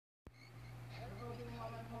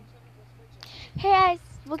Hey guys,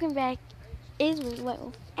 welcome back. It's Willy White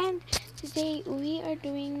Wolf, and today we are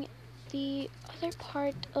doing the other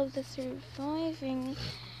part of the surviving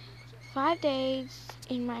 5 days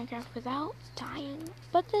in Minecraft without dying.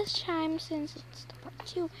 But this time, since it's the part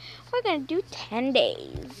 2, we're gonna do 10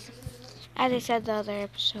 days. As I said the other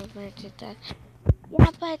episode where I did that.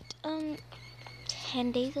 Yeah, but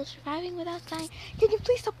 10 days of surviving without dying. Can you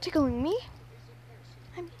please stop tickling me?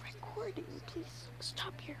 I'm recording. Please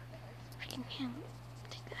stop your freaking hand.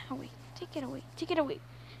 Take that away. Take it away. Take it away.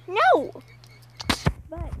 No!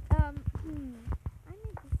 But, I need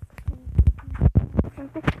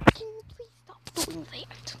something. Can you please stop doing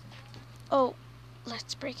that? Oh,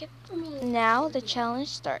 let's break it. Now the challenge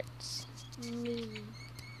starts.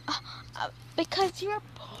 Because you're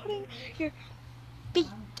putting your feet,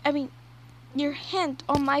 your hand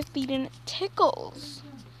on my feet and it tickles.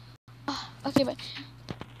 Okay, but.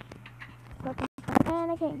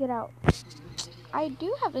 And I can't get out. I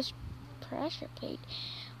do have this pressure plate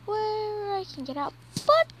where I can get out,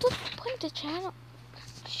 but what's the point of the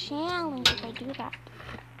challenge if I do that?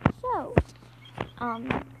 So,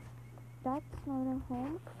 that's not a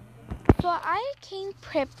home. So I came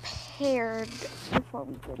prepared before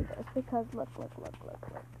we did this because look.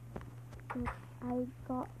 I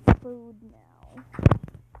got food now.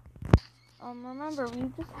 Remember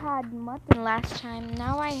we just had mutton last time.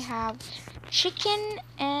 Now I have chicken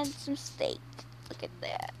and some steak. Look at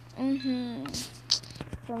that.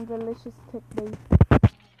 Some delicious clickbait.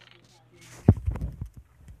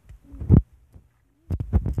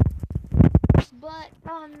 But I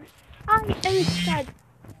am sad.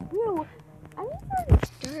 No, I already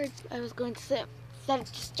started. I was going to say to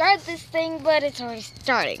start this thing, but it's already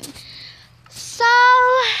starting. So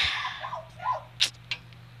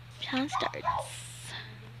challenge starts.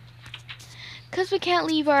 Cause we can't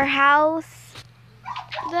leave our house.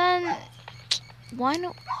 Then why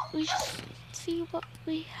don't we just see what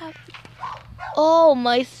we have? Oh,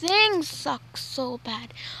 my thing sucks so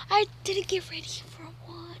bad. I didn't get ready for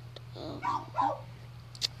what?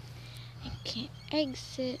 I can't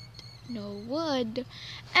exit. No wood.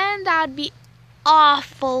 And that'd be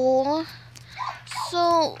awful.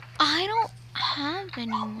 So I don't have any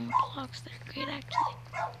more blocks that are great actually.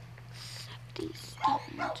 Except these stones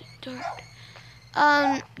and dirt.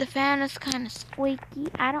 The fan is kind of squeaky.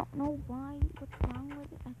 I don't know why. What's wrong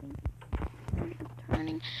with it? I think it's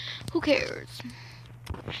turning. Who cares?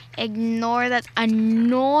 Ignore that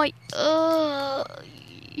annoying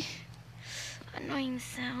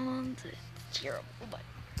sound. It's terrible, but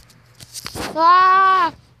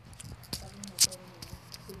ah.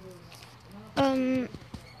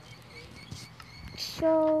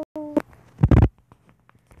 So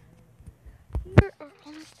here are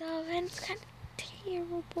all my stuff, and it's kind of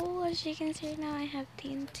terrible. As you can see right now, I have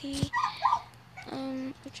TNT.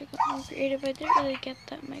 Which I got from creative. I didn't really get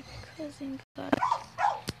that. My cousin got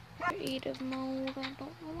creative mode. I don't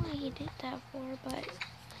know why he did that for, but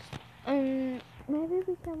maybe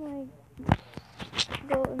we can like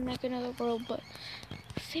go and make another world, but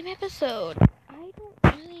same episode. I don't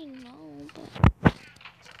really know, but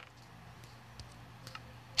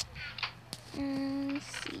let's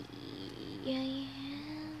see. Yeah.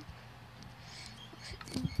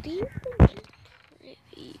 These are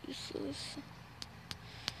pretty useless.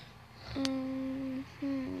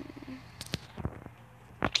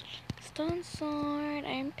 Stone sword,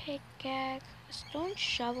 iron pickaxe, stone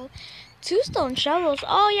shovel, 2 stone shovels.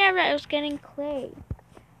 Oh yeah, right. I was getting clay.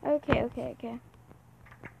 Okay. I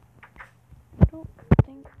don't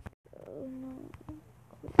think. Oh no.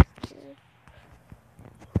 But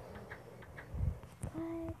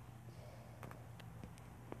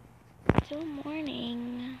still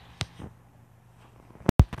morning.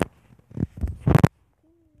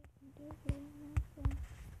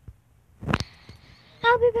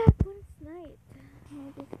 I'll be back when it's night.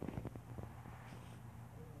 I'll just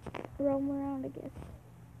roam around, I guess.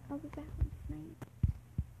 I'll be back when it's night.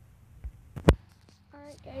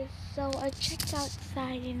 Alright guys, so I checked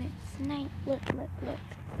outside and it's night. Look.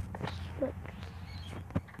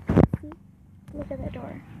 See? Look at that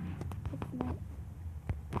door. It's night.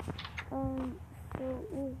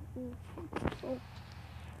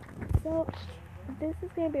 So this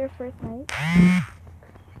is gonna be our first night.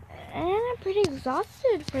 And I'm pretty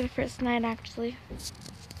exhausted for the first night actually.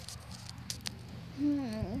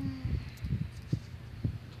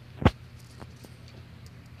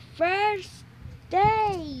 First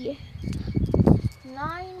day!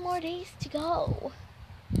 9 more days to go.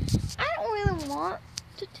 I don't really want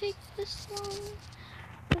to take this long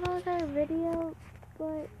with all our video,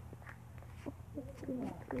 but it's too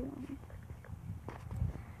long.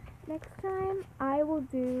 Next time I will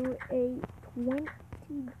do a 20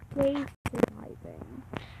 days surviving.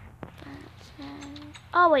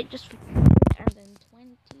 Oh wait, just 15 and then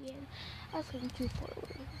 20. I was going too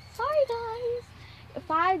forward. Sorry guys.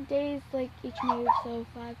 5 days like each move, so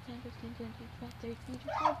 5, 10, 15, 20, 25, 30,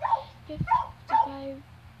 25, 55,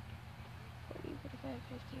 40, 45,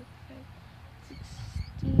 50,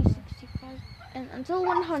 55, 60, 65, and until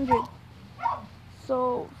 100.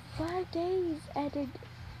 So 5 days added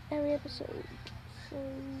every episode. So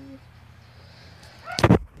yeah,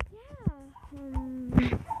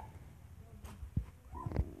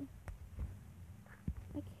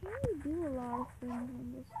 I can't do a lot of things on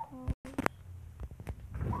this house.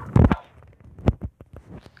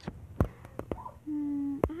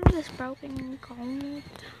 I have this broken gold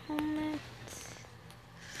helmet,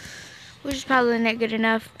 which is probably not good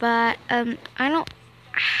enough, but I don't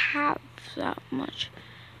have that much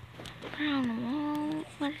brown wool.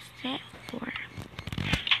 What is that for?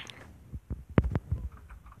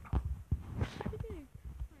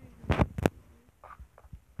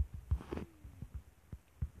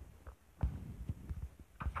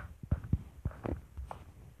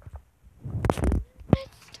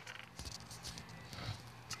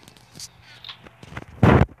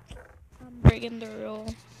 I'm breaking the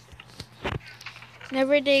rule.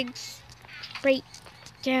 Never dig straight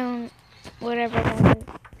down, whatever that is.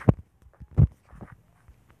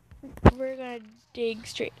 We're gonna dig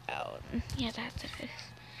straight out. Yeah, that's it.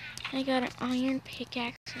 I got an iron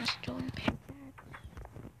pickaxe and a stone pickaxe.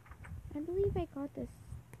 I believe I got this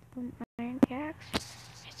from iron pickaxe.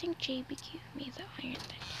 I think JB gave me the iron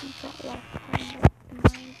that he brought last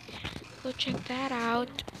time. Go check that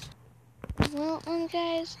out. Well,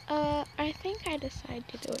 guys, I think I decided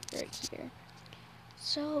to do it right here.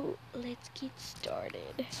 So let's get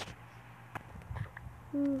started.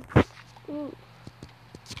 Ooh.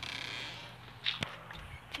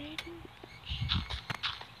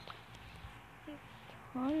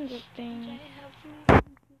 Tons of things.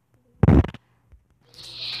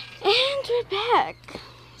 And we're back.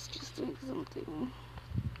 Let's just do something.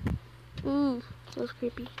 Ooh, so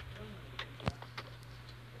creepy.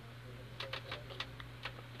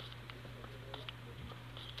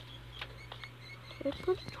 Let's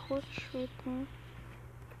put a torch right there.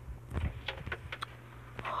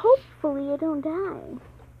 Hopefully I don't die.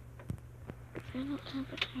 I don't have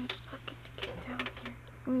a giant bucket to get down here.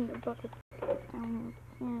 I mean the bucket to get down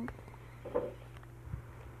here.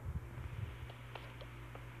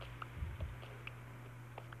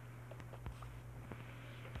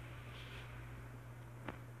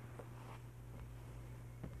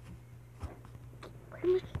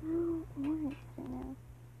 Pretty much no orange right now.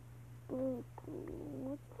 Blue,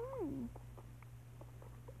 what's fine?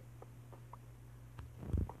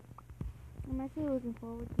 I'm actually looking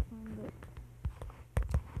forward to find it.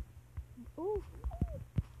 Ooh.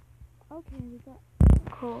 Okay, we got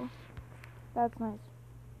cool. That's nice.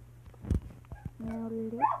 Now let's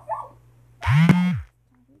start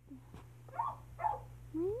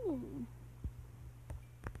mining.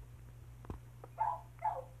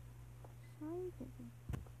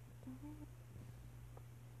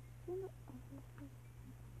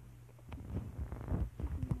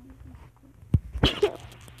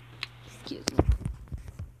 Excuse me.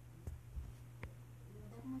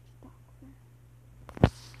 So much darker.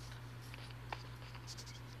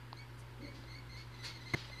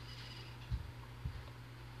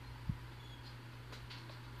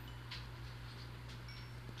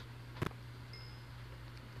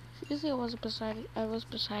 Usually I was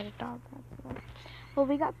beside a dog. Well,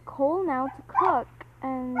 we got coal now to cook,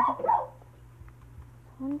 and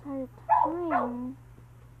one entire time.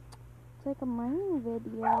 It's like a mining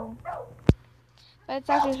video. But it's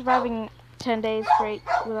actually surviving 10 days straight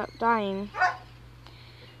without dying.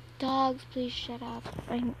 Dogs, please shut up.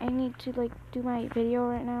 I need to like do my video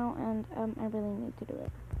right now, and I really need to do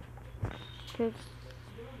it. Cause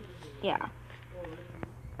yeah.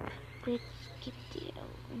 Let's get it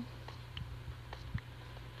over.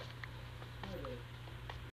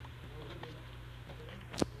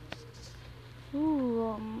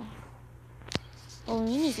 Ooh, oh,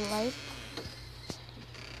 we need light.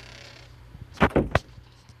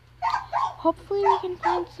 Hopefully we can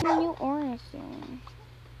find some new ore soon.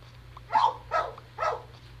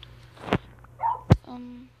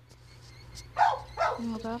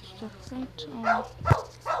 No, that's different.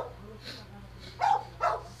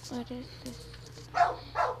 What is this?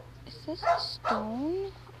 Is this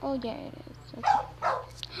stone? Oh yeah, it is. Okay.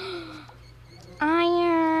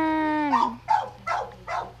 Iron!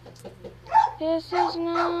 This is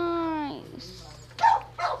nice.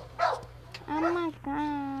 Oh my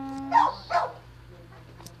god.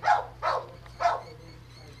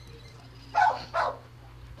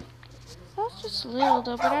 little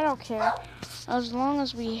though, but I don't care. As long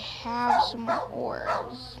as we have some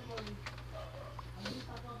ores.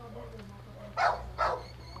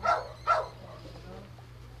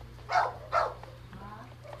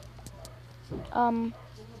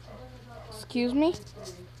 Excuse me?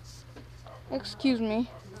 Excuse me.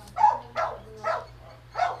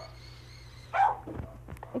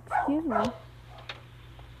 Excuse me.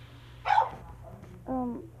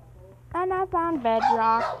 And I found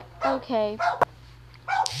bedrock. Okay.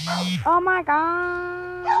 Oh my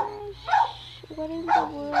gosh. What in the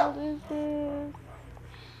world is this?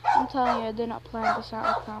 I'm telling you, I did not plan this out,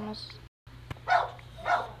 I promise.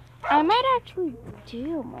 I might actually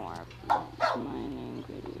do more of these mining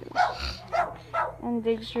videos. And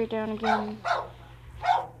dig straight down again.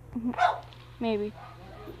 Maybe.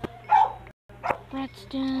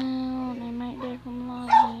 Redstone. I might die from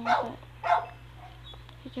logging, but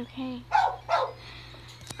it's okay.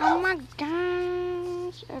 Oh my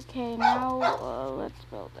gosh. Okay, now let's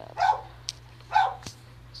build up.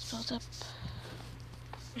 Let's build up.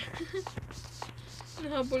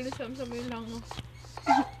 Nahabol ni Sam sa may lango.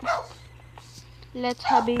 Let's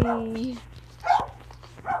hubby.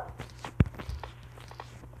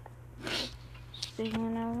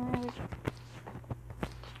 Speaking of language,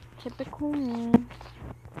 typical me.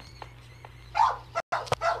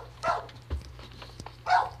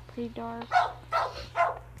 Pretty dark.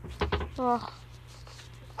 Ugh.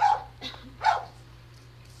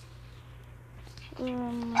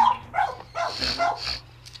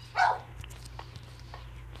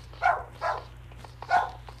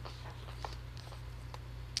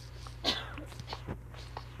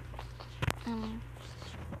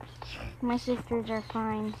 My sisters are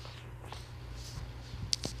fine.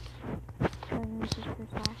 My sisters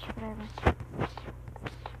slash whatever.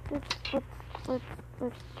 Let's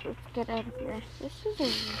get out of here. This is a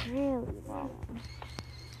really long.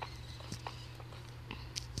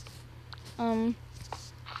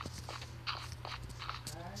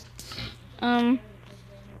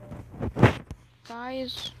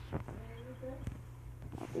 Guys,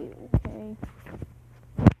 I'll be okay.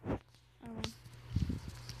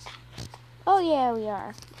 Oh yeah, we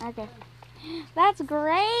are. Okay. That's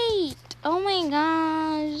great! Oh my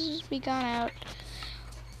gosh, we got out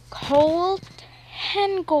coal,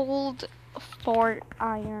 10 gold, 4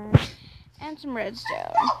 iron, and some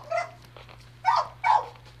redstone.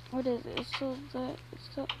 What is it?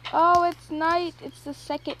 Oh, it's night. It's the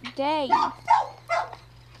second day.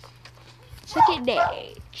 Second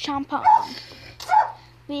day. Champagne.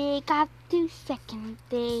 We got to second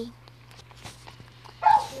day.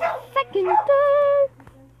 Second day.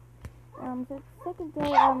 So it's second day. I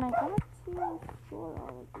got to store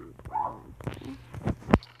all of these.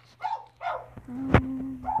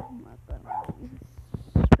 I'm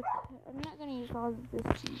not gonna use all of this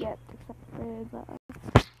yet, except for the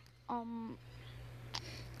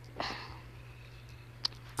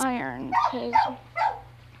iron, because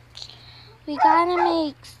we gotta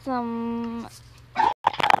make some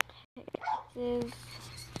pickaxes.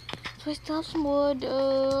 So I still have some wood.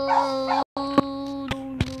 No,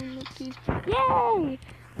 please. Yay!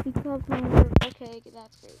 We still have some wood. Okay,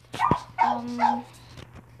 that's great.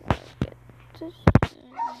 Just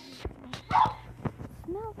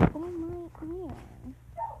smell all my iron.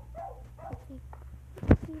 Okay,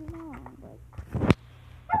 too long, but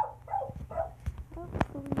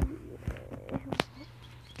hopefully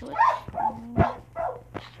do it.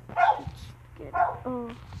 Let's get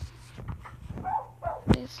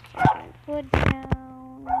this wood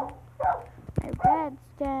down, my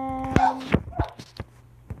redstone,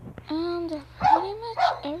 and pretty much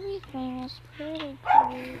everything is pretty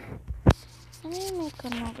good. Let me make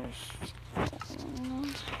another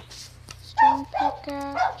stone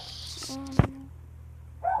pickaxe.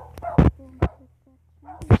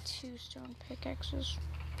 Maybe 2 stone pickaxes.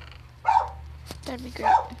 That'd be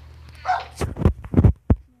great.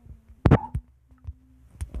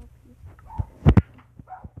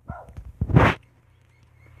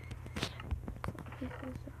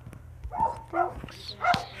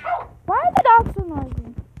 Why are the dogs so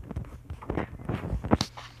noisy?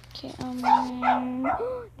 Okay,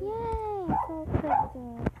 yay! So perfect.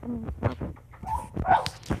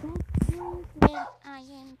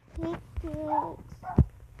 Iron pickaxe.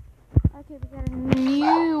 Okay, we got a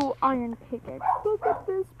new iron pickaxe. Look at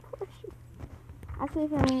this precious. Actually,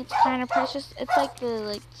 for me, it's kind of precious. It's like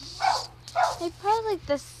probably like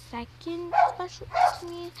the second special to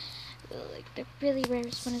me. Like the really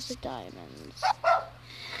rarest one is the diamonds.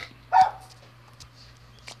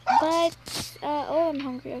 But oh, I'm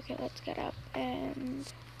hungry. Okay, let's get up and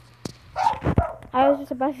I was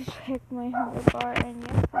just about to check my hunger bar, and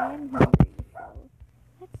yes, I am hungry. So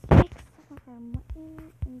let's make some of our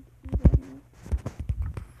mutton and even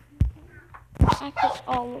access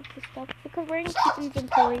all of the stuff because we're in keep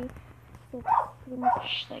inventory, so it's pretty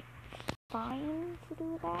much like fine to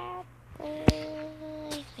do that.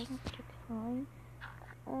 I think it's fine.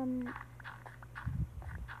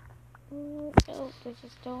 Oh, there's a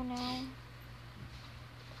stone now.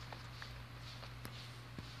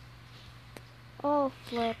 Oh,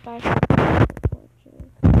 flip! I forgot the torches.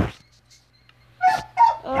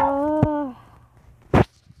 Oh,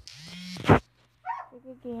 big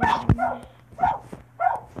again.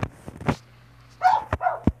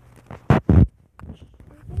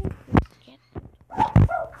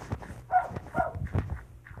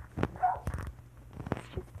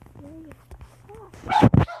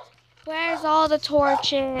 Where's all the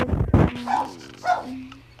torches?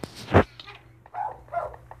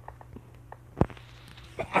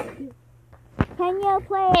 Can you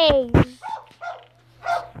please?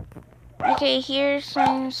 Okay, here's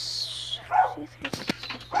some.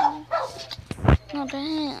 Not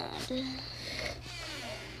bad.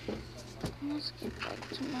 Let's get back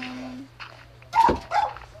to mine.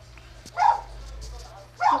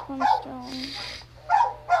 Just one stone.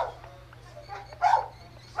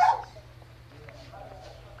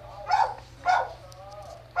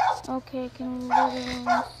 Okay, I can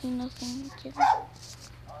literally see nothing. Okay.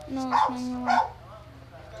 No, it's not new one.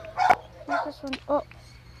 Where's this one? Oh.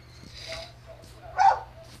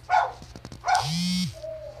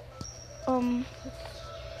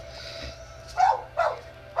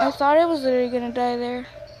 I thought I was literally gonna die there.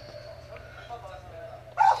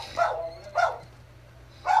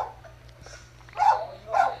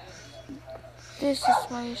 This is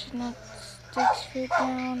why you should not stick straight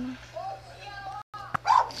down.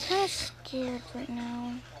 I'm kind of scared right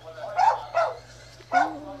now.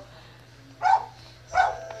 Oh.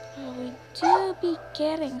 But we do be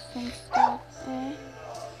getting some stuff, eh?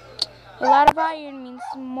 A lot of iron means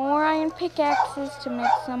more iron pickaxes to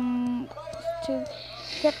make some, to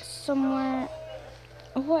get somewhere.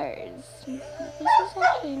 Words. This is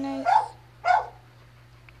actually nice.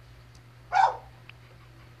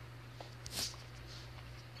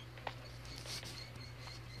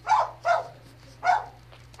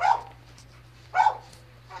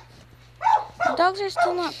 The dogs are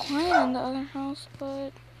still not quiet in the other house,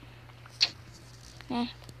 but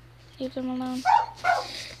leave them alone.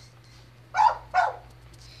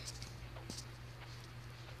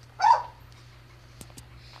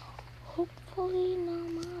 Hopefully no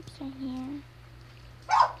mobs are here.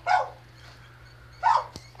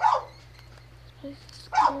 This place is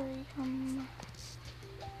scary. I'm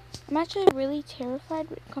actually really terrified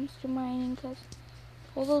when it comes to mining because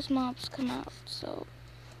all those mobs come out, so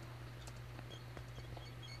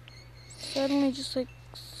suddenly just like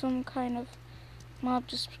some kind of mob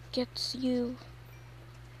just gets you.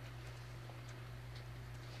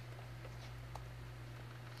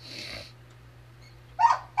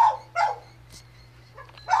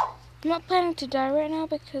 I'm not planning to die right now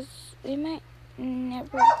because we might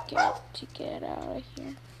never get out of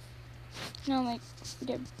here. No, like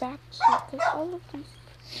get back to it because all of these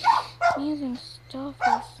amazing stuff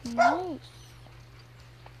is nice.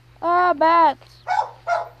 Ah, bats!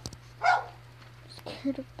 I'm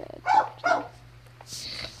scared of bats actually.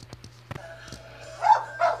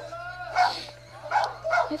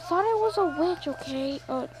 I thought I was a witch, okay?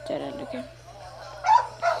 Oh, dead end, okay.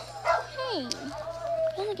 Hey, I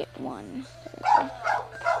only get one. There we go.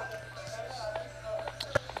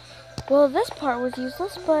 Well, this part was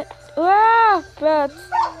useless, but bats!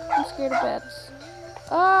 I'm scared of bats.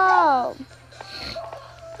 Oh,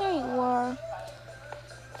 there you are.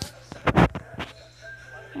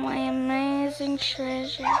 My amazing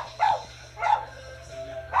treasure.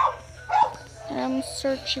 And I'm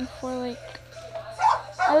searching for like.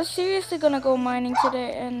 I was seriously gonna go mining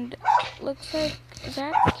today, and looks like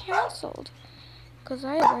that's canceled. Because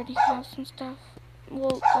I already have some stuff.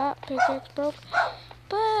 Well, that pickaxe broke.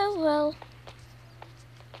 But, well.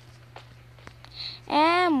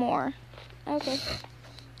 And more. Okay.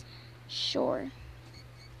 Sure.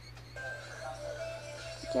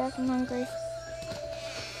 Yes, I'm hungry.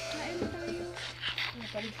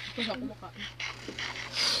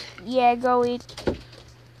 Yeah, go eat.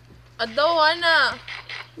 I don't wanna.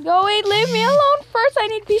 Go eat. Leave me alone first. I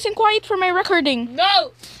need peace and quiet for my recording.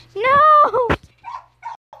 No! No!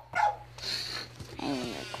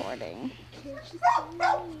 I'm recording.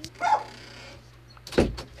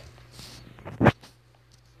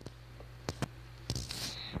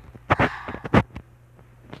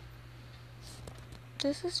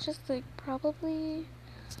 this is just like probably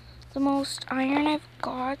the most iron I've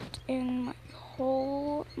got in my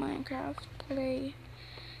whole Minecraft play.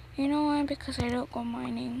 You know why? Because I don't go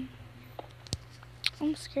mining.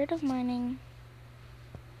 I'm scared of mining.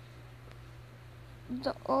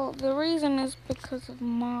 The reason is because of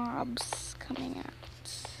mobs coming out.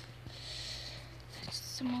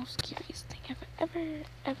 That's the most curious thing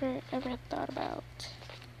I've ever thought about.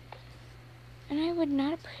 And I would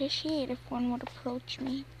not appreciate if one would approach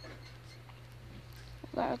me.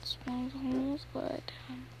 That's one of the holes, but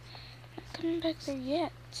I'm not coming back there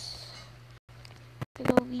yet.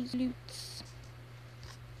 With all these loots.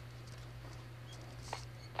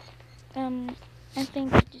 I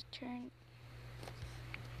think I just turned.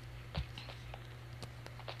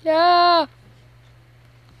 Yeah.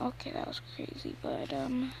 Okay, that was crazy, but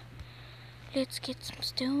let's get some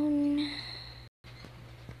stone.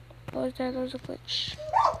 What was that? That was a glitch.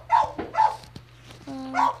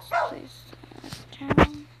 Let's place that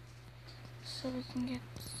down so we can get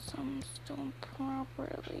some stone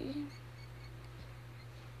properly.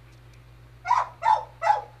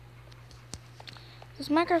 This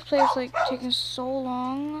Minecraft play is like taking so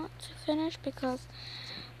long to finish because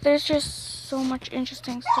there's just so much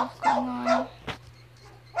interesting stuff going on.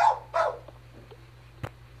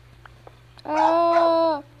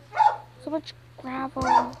 So much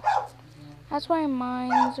gravel. That's why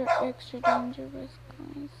mines are extra dangerous,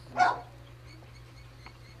 guys.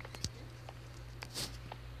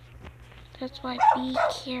 That's why be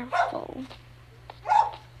careful.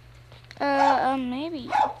 Maybe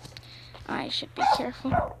I should be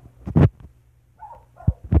careful.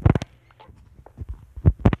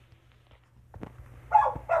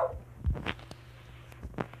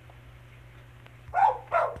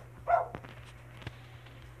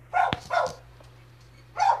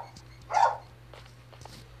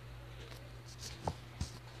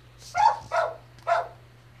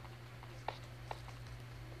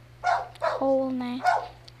 Hole now.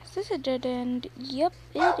 Is this a dead end? Yep,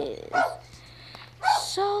 it is.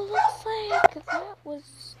 So looks like that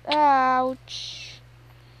was ouch.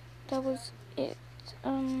 That was it.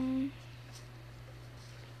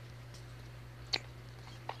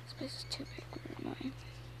 This place is too big. Where am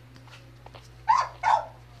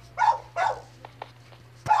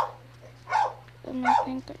I? I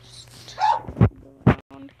think there's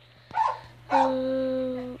around.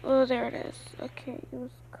 Oh, there it is. Okay, it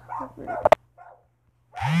was covered.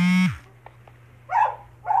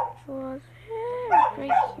 Was it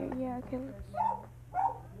right here? Yeah. Okay,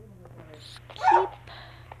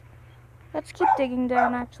 let's keep digging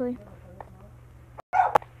down. Actually,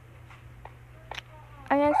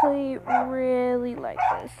 I actually really like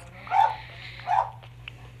this.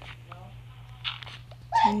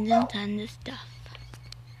 Tons and tons of stuff.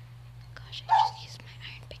 Gosh, I just used my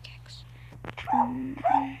iron pickaxe.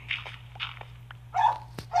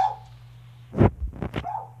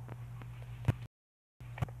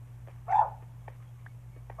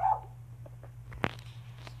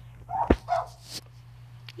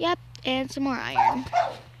 Yep, and some more iron.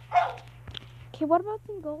 Okay, what about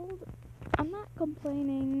some gold? I'm not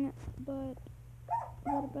complaining, but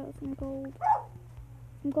what about some gold?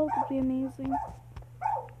 Some gold would be amazing.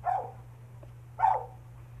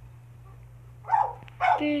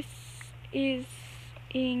 This is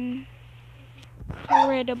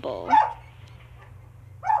incredible.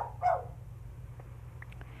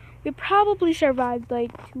 We probably survived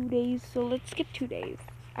like 2 days, so let's skip 2 days.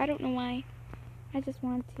 I don't know why. I just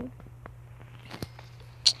want to.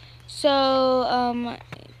 So,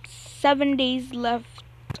 7 days left.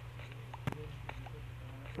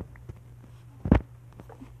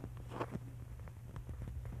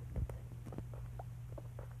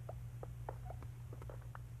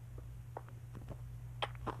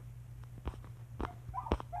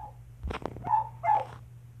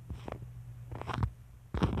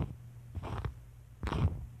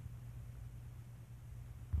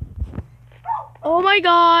 Oh my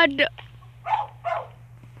god!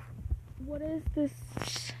 What is this?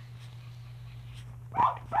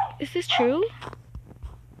 Is this true?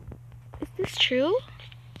 Is this true?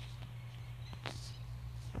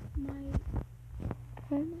 Oh my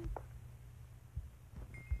god.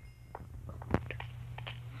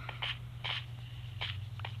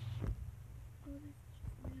 Oh, this is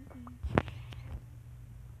just amazing.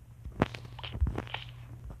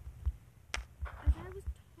 As I was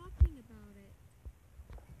talking about it,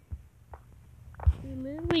 we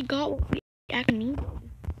literally got what we actually needed.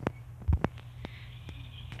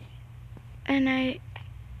 And I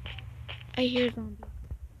hear zombies.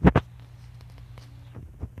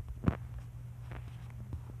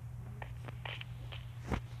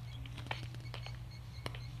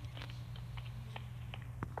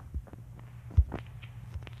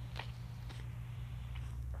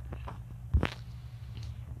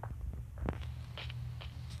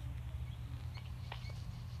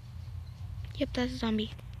 Yep, that's a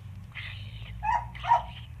zombie.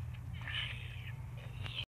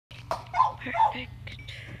 Perfect.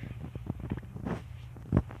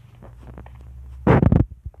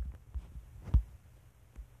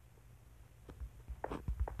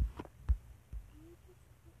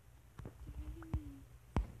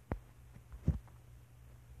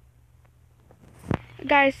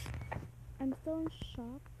 Guys, I'm still in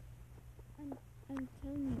shock. I'm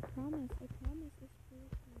telling you, I promise it's really good.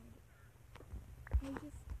 I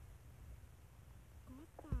just got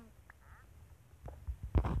that.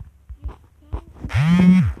 I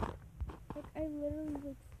like I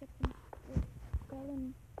literally stepped on, fell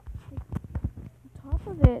on top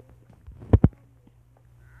of it.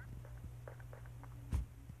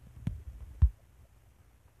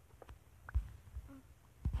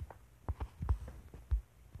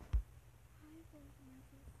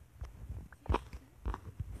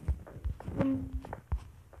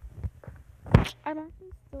 I'm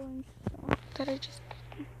actually still in shock that I just.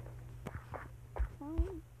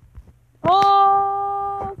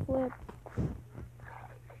 Oh, flip.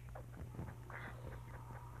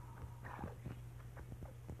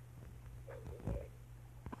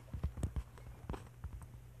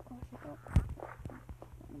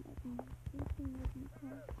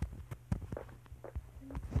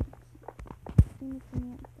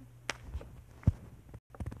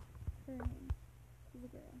 She's a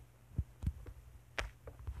girl.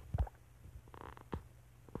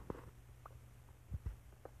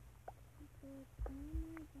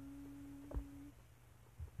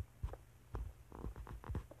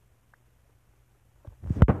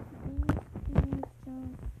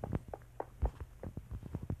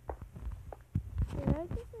 Did I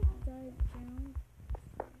just dive down?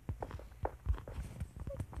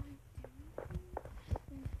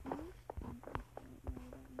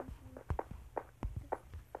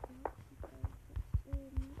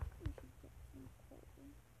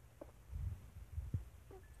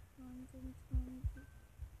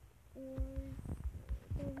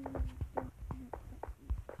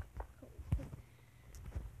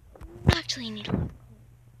 Actually, need to.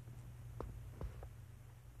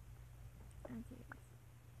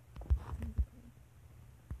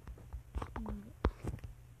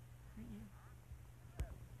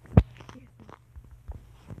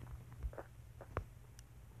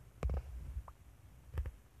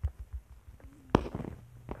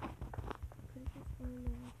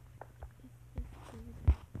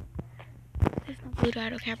 There's no blue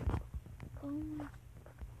dot, okay? Oh my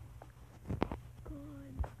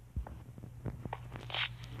god.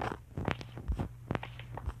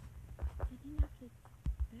 I didn't actually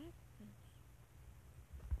expect this.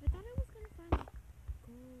 I thought I was gonna find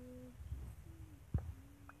gold.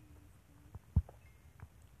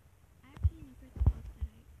 I actually never thought that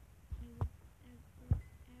I would ever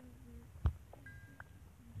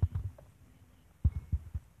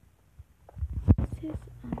this is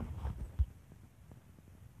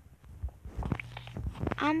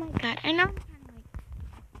oh my god, I know I'm kinda like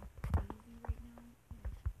crazy right now.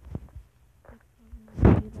 Like it's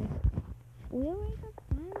probably like we'll wake up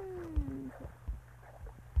fun.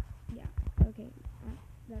 Yeah, okay.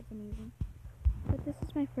 That's amazing. But this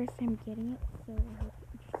is my first time getting it, so I hope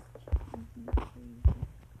it just isn't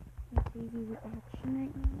my crazy reaction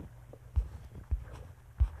right now.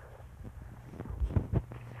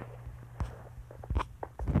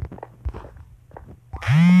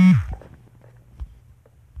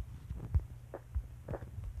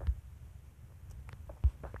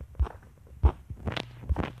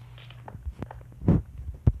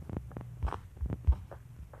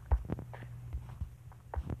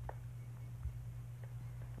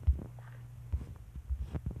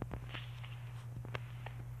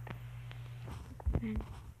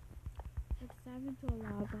 Let's dive into a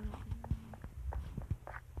lava.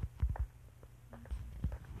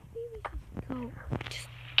 Maybe we should go. Just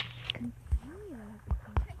continue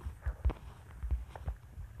everything.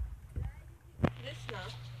 This now.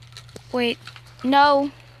 Wait,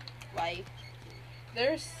 no. Like,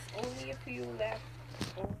 there's only a few left.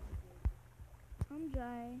 I'm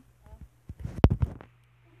Jai.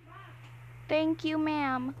 Thank you,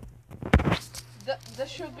 ma'am. The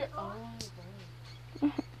sugar. Oh my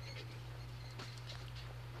god.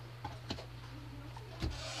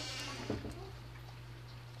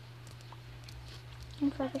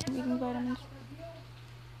 I'm sorry for eating vitamins.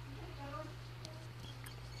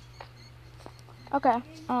 Okay,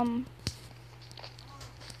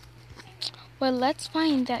 well, let's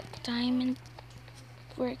find that diamond.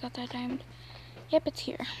 Where I got that diamond. Yep, it's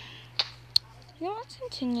here. You know, let's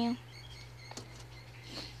continue.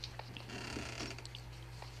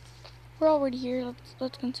 We're already here.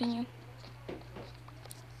 Let's continue.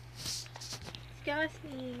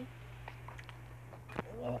 Disgusting.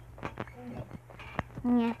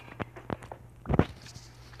 Yeah.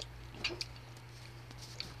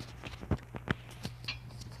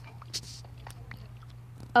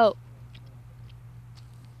 Oh.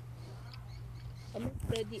 I'm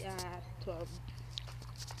ready at 12.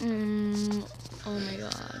 Oh my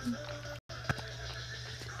god.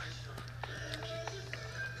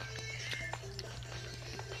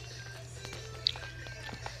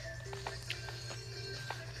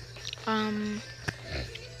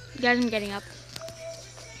 Guys, I'm getting up.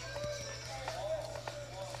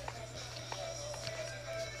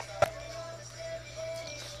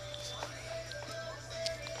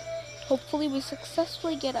 Hopefully we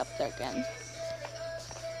successfully get up there again.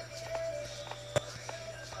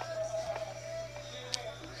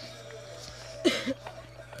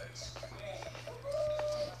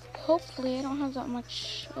 Hopefully I don't have that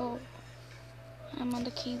much. Oh, I'm on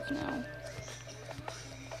the cave now.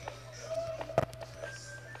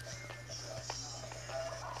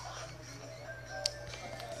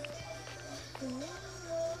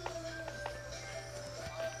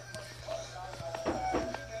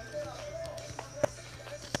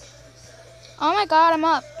 Oh my god, I'm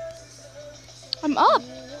up. I'm up.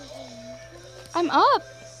 I'm up.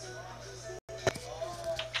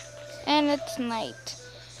 And it's night.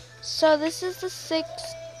 So this is the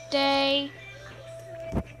 6th day.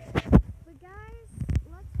 But guys,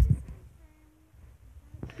 let's just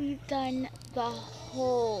confirm we've done the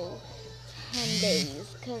whole 10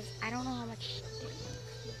 days. Because I don't know how much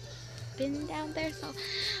we've been down there. So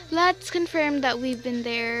let's confirm that we've been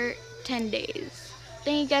there 10 days.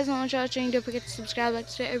 Thank you guys so much for watching. Don't forget to subscribe, like,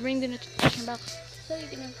 share, and ring the notification bell so you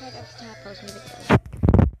can notify every time I post new videos.